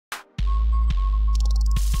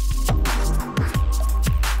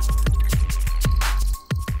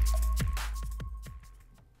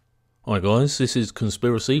Hi guys, this is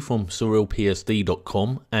Conspiracy from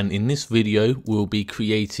surrealpsd.com, and in this video we'll be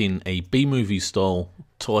creating a B-movie style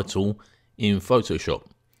title in Photoshop.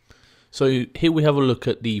 So here we have a look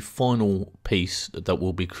at the final piece that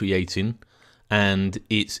we'll be creating, and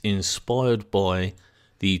it's inspired by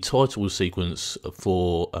the title sequence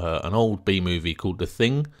for an old B-movie called The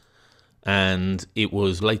Thing, and it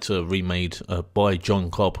was later remade by John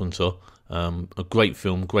Carpenter. A great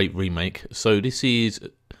film, great remake. So this is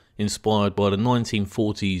inspired by the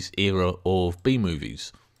 1940s era of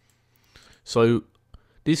B-movies. So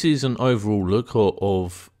this is an overall look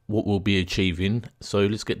of what we'll be achieving, so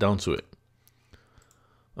let's get down to it.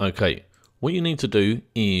 Okay, what you need to do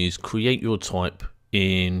is create your type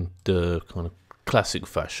in the kind of classic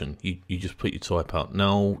fashion. You just put your type out.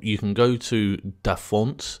 Now you can go to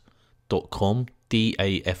dafont.com,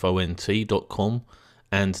 dafont.com,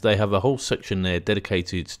 and they have a whole section there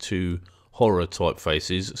dedicated to horror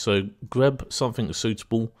typefaces, so grab something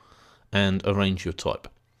suitable and arrange your type.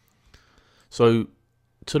 So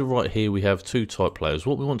to the right here we have two type layers.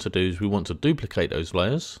 What we want to do is we want to duplicate those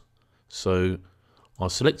layers. So I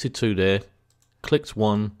selected two there, clicked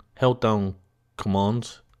one, held down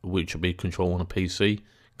Command, which would be Control on a PC,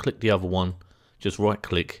 click the other one, just right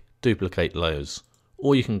click, duplicate layers,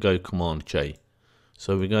 or you can go Command J.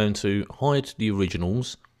 So we're going to hide the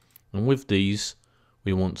originals, and with these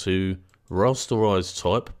we want to rasterize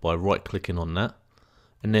type by right clicking on that,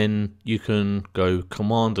 and then you can go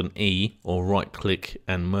Command and E or right click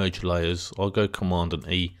and merge layers. I'll go Command and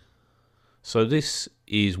E. So this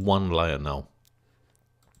is one layer now.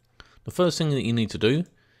 The first thing that you need to do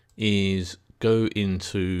is go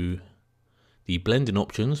into the blending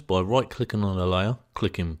options by right clicking on a layer,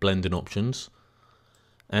 clicking blending options,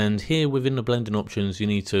 and here within the blending options you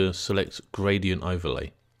need to select gradient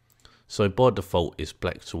overlay. So by default it's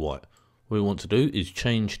black to white. What we want to do is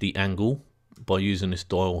change the angle by using this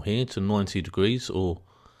dial here to 90 degrees, or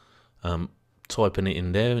typing it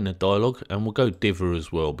in there in the dialog, and we'll go diver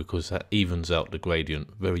as well because that evens out the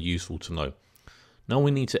gradient. Very useful to know. Now we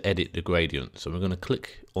need to edit the gradient, so we're going to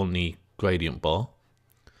click on the gradient bar,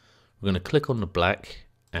 we're going to click on the black,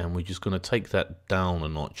 and we're just going to take that down a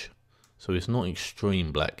notch so it's not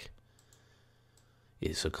extreme black,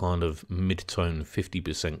 it's a kind of mid-tone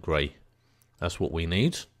 50% grey. That's what we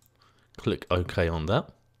need. Click OK on that,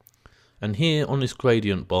 and here on this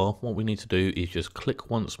gradient bar what we need to do is just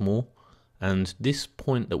click once more, and this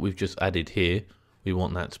point that we've just added here, we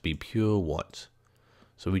want that to be pure white.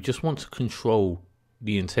 So we just want to control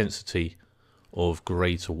the intensity of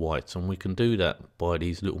grey to white, and we can do that by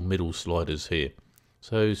these little middle sliders here.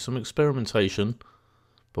 So some experimentation,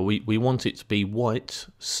 but we want it to be white,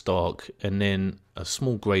 stark, and then a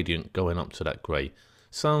small gradient going up to that grey.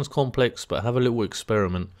 Sounds complex, but have a little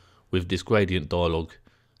experiment with this gradient dialog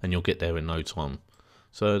and you'll get there in no time.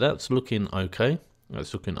 So that's looking okay.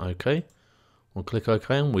 That's looking okay. We'll click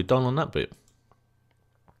OK and we're done on that bit.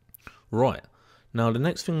 Right, now the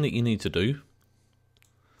next thing that you need to do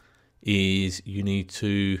is you need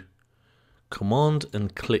to command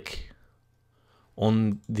and click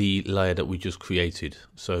on the layer that we just created.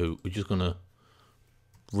 So we're just going to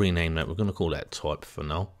rename that. We're going to call that type for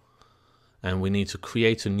now, and we need to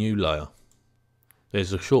create a new layer.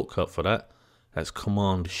 There's a shortcut for that. That's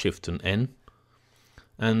Command Shift and N.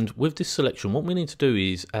 And with this selection what we need to do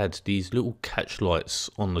is add these little catch lights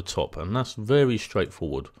on the top, and that's very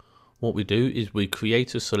straightforward. What we do is we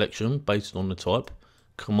create a selection based on the type,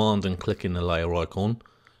 command and click in the layer icon,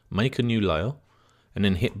 make a new layer, and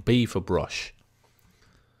then hit B for brush.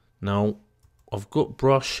 Now I've got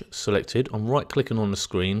brush selected, I'm right clicking on the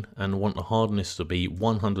screen and I want the hardness to be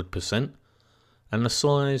 100% and the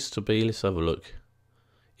size to be, let's have a look,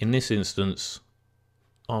 in this instance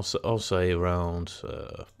I'll say around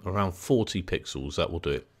 40 pixels, that will do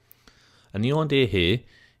it. And the idea here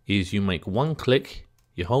is you make one click,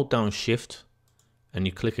 you hold down shift and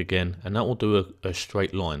you click again, and that will do a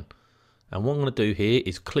straight line. And what I'm going to do here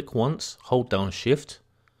is click once, hold down shift,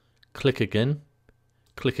 click again,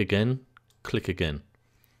 click again, click again.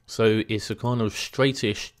 So it's a kind of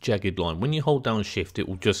straightish jagged line. When you hold down shift it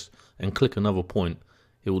will just, and click another point,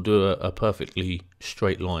 it will do a perfectly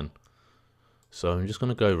straight line. So I'm just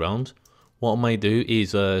going to go around. What I may do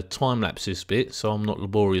is time lapse this bit so I'm not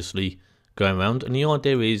laboriously going around, and the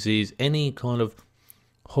idea is any kind of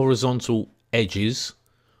horizontal edges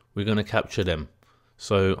we're going to capture them.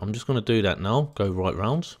 So I'm just going to do that now, go right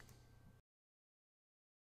round.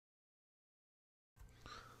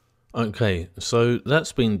 Okay, so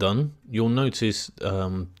that's been done. You'll notice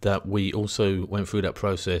that we also went through that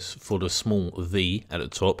process for the small V at the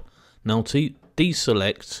top. Now to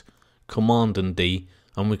deselect, Command and D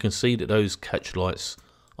and we can see that those catch lights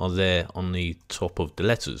are there on the top of the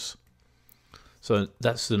letters. So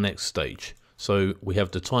that's the next stage. So we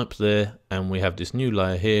have the type there, and we have this new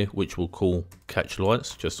layer here which we'll call catch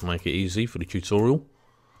lights, just to make it easy for the tutorial.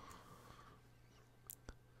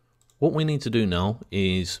 What we need to do now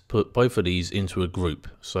is put both of these into a group.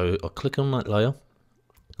 So I'll click on that layer,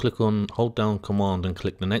 hold down Command and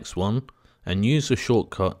click the next one, and use the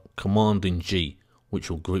shortcut Command and G, which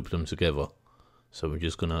will group them together. So we're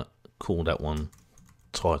just going to call that one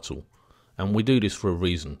title. And we do this for a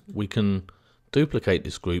reason. We can duplicate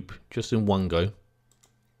this group just in one go,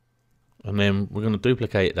 and then we're going to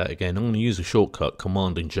duplicate that again. I'm going to use a shortcut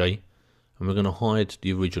Command and J, and we're going to hide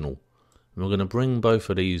the original. And we're going to bring both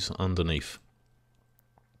of these underneath.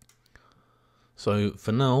 So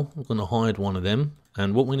for now, we're going to hide one of them,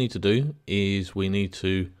 and what we need to do is we need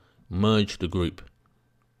to merge the group.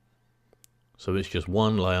 So it's just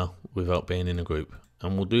one layer without being in a group,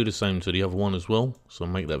 and we'll do the same to the other one as well. So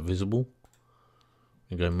make that visible.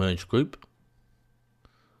 We go merge group.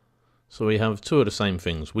 So we have two of the same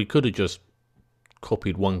things. We could have just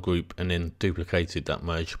copied one group and then duplicated that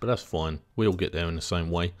merge, but that's fine. We'll get there in the same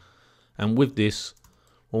way. And with this,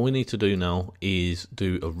 what we need to do now is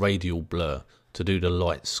do a radial blur to do the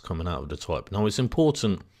lights coming out of the type. Now it's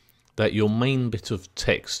important that your main bit of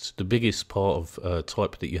text, the biggest part of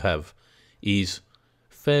type that you have, is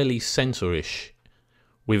fairly center-ish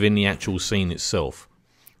within the actual scene itself.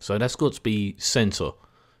 So that's got to be center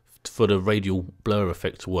for the radial blur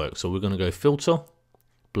effect to work. So we're going to go filter,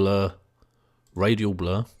 blur, radial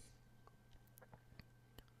blur,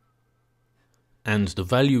 and the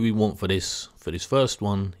value we want for this first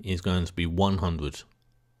one is going to be 100.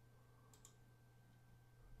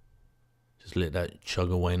 Just let that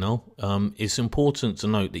chug away now. It's important to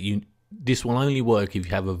note that this will only work if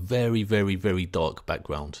you have a very, very, very dark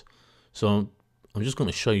background. So I'm just going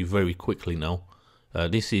to show you very quickly now.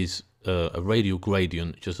 This is a radial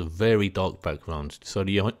gradient, just a very dark background. So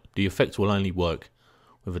the effect will only work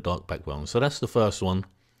with a dark background. So that's the first one,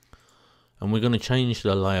 and we're going to change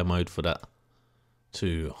the layer mode for that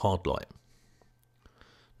to hard light.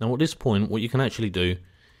 Now at this point, what you can actually do,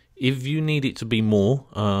 if you need it to be more,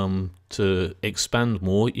 to expand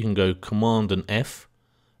more, you can go Command and F,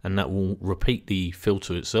 and that will repeat the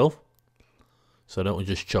filter itself. So that will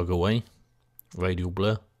just chug away, radial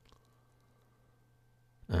blur.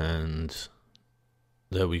 And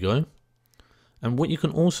there we go. And what you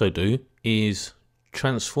can also do is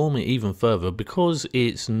transform it even further. Because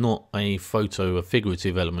it's not a photo, a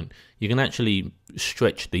figurative element, you can actually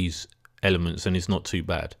stretch these elements and it's not too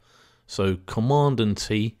bad. So Command and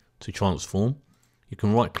T to transform. You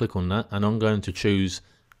can right click on that, and I'm going to choose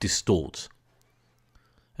distort.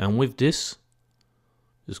 And with this,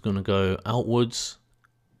 just going to go outwards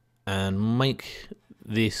and make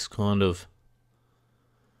this kind of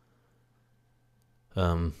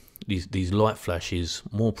these light flashes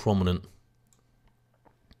more prominent,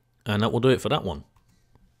 and that will do it for that one.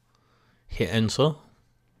 Hit enter,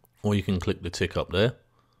 or you can click the tick up there,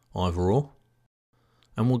 either or,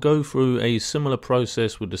 and we'll go through a similar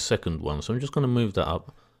process with the second one. So I'm just going to move that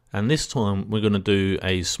up, and this time we're going to do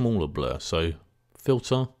a smaller blur. So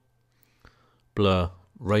filter, blur,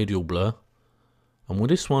 radial blur, and well,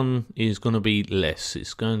 this one is going to be less.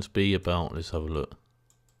 It's going to be about, let's have a look,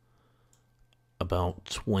 about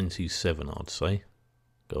 27, I'd say.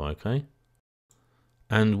 Go OK.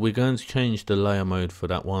 And we're going to change the layer mode for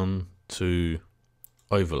that one to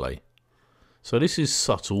overlay. So this is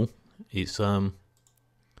subtle. It's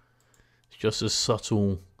just a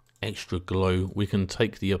subtle extra glow. We can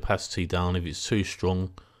take the opacity down if it's too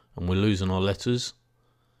strong and we're losing our letters.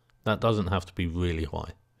 That doesn't have to be really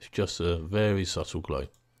high. It's just a very subtle glow.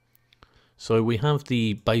 So we have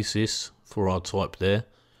the basis for our type there,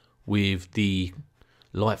 with the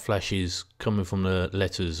light flashes coming from the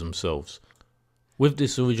letters themselves. With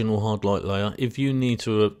this original hard light layer, if you need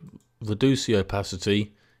to reduce the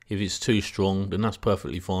opacity, if it's too strong, then that's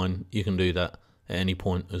perfectly fine. You can do that at any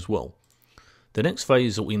point as well. The next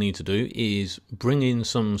phase that we need to do is bring in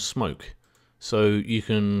some smoke. So you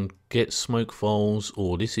can get smoke files,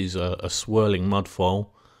 or this is a swirling mud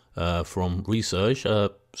file from Research.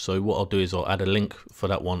 So what I'll do is I'll add a link for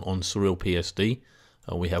that one on Surreal PSD.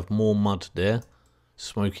 We have more mud there,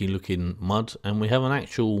 smoky looking mud, and we have an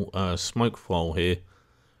actual smoke file here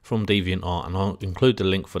from DeviantArt, and I'll include the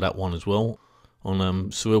link for that one as well on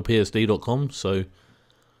surrealpsd.com. So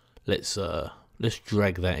let's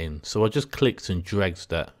drag that in. So I just clicked and dragged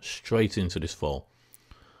that straight into this file.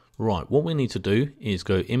 Right, what we need to do is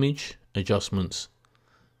go Image, Adjustments,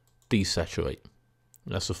 Desaturate.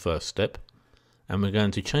 That's the first step. and we're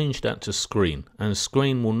going to change that to screen, and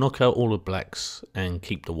screen will knock out all the blacks and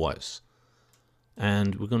keep the whites.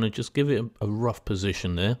 And we're going to just give it a rough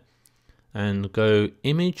position there and go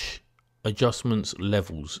image, adjustments,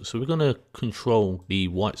 levels. So we're going to control the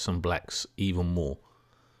whites and blacks even more.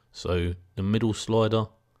 So the middle slider,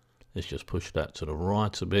 let's just push that to the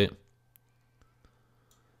right a bit,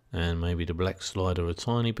 and maybe the black slider a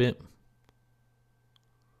tiny bit,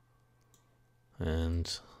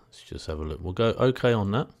 and let's just have a look. We'll go OK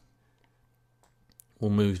on that.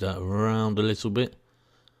 We'll move that around a little bit,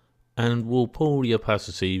 and we'll pull the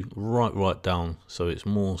opacity right down so it's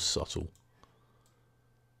more subtle.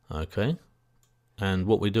 Okay, and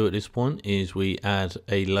what we do at this point is we add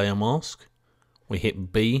a layer mask. We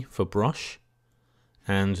hit B for brush,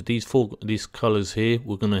 and these colors here,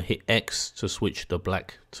 we're going to hit X to switch the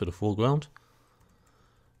black to the foreground.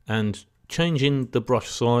 And changing the brush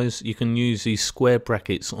size, you can use these square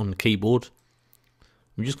brackets on the keyboard.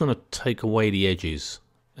 I'm just going to take away the edges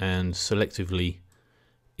and selectively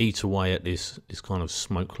eat away at this kind of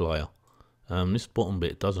smoke layer. This bottom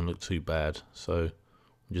bit doesn't look too bad, so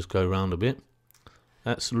just go around a bit.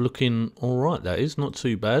 That's looking alright, that is not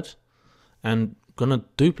too bad. And gonna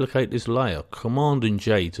duplicate this layer, Command and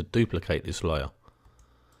J to duplicate this layer,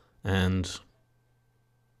 and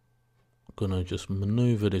gonna just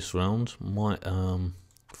maneuver this round. Might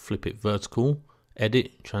flip it vertical,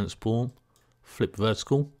 edit, transform, flip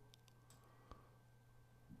vertical.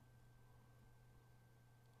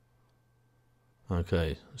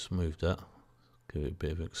 Okay, let's move that, give it a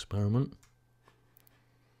bit of an experiment.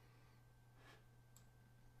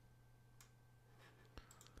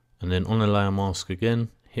 And then on the layer mask again,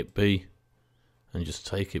 hit B and just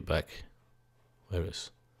take it back where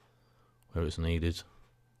it's needed.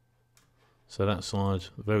 So that side,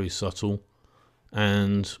 very subtle.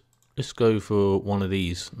 And let's go for one of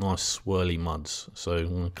these nice swirly muds. So I'm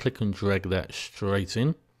going to click and drag that straight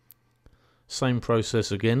in. Same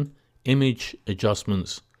process again, image,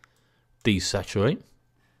 adjustments, desaturate.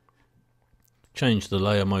 Change the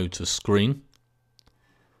layer mode to screen.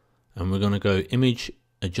 And we're going to go image,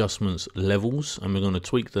 adjustments, levels, and we're going to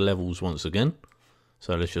tweak the levels once again.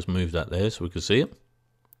 So let's just move that there so we can see it.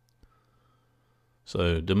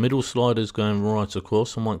 So the middle slider is going right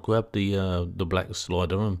across. I might grab the black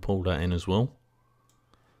slider and pull that in as well.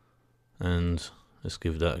 And let's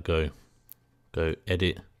give that a go. Go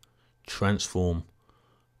edit, transform,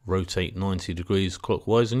 rotate 90 degrees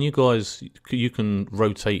clockwise. And you guys, you can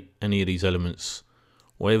rotate any of these elements,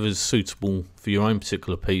 whatever's suitable for your own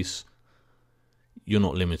particular piece. You're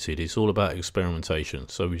not limited, it's all about experimentation.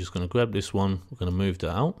 So we're just going to grab this one, we're going to move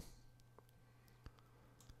that out,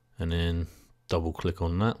 and then double click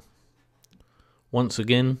on that. Once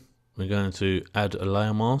again, we're going to add a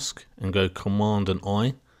layer mask and go Command and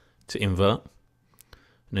I to invert,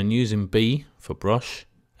 and then using B for brush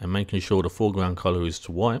and making sure the foreground color is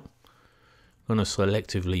to white, I'm going to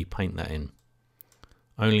selectively paint that in,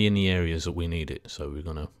 only in the areas that we need it. So we're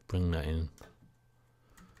going to bring that in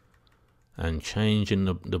and change in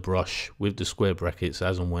the brush with the square brackets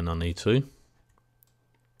as and when I need to.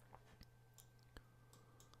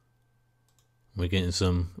 We're getting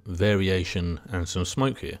some variation and some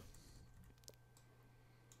smoke here.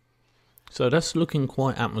 So that's looking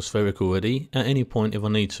quite atmospheric already. At any point, if I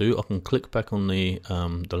need to, I can click back on the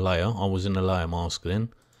layer. I was in the layer mask then,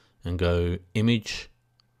 and go image,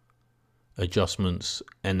 adjustments,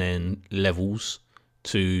 and then levels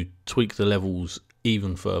to tweak the levels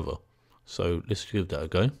even further. So let's give that a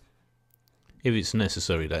go, if it's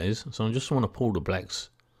necessary, that is. So I just want to pull the blacks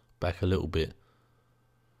back a little bit.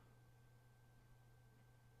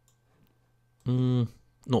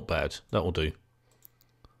 Not bad, that will do.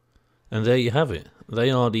 And there you have it.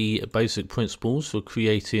 They are the basic principles for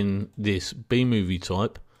creating this B-movie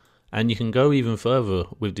type, and you can go even further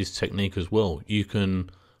with this technique as well. You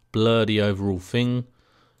can blur the overall thing,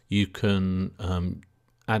 you can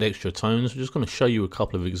add extra tones. I'm just going to show you a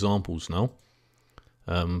couple of examples now.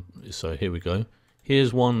 So here we go.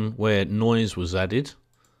 Here's one where noise was added.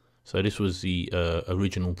 So this was the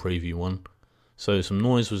original preview one. So some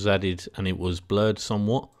noise was added and it was blurred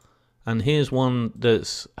somewhat. And here's one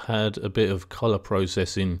that's had a bit of color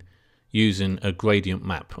processing using a gradient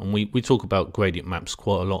map. And we talk about gradient maps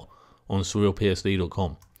quite a lot on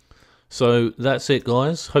surrealpsd.com. So that's it,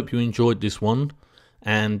 guys. Hope you enjoyed this one.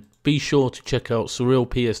 And be sure to check out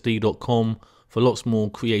surrealpsd.com for lots more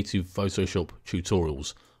creative Photoshop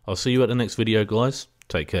tutorials. I'll see you at the next video, guys.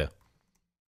 Take care.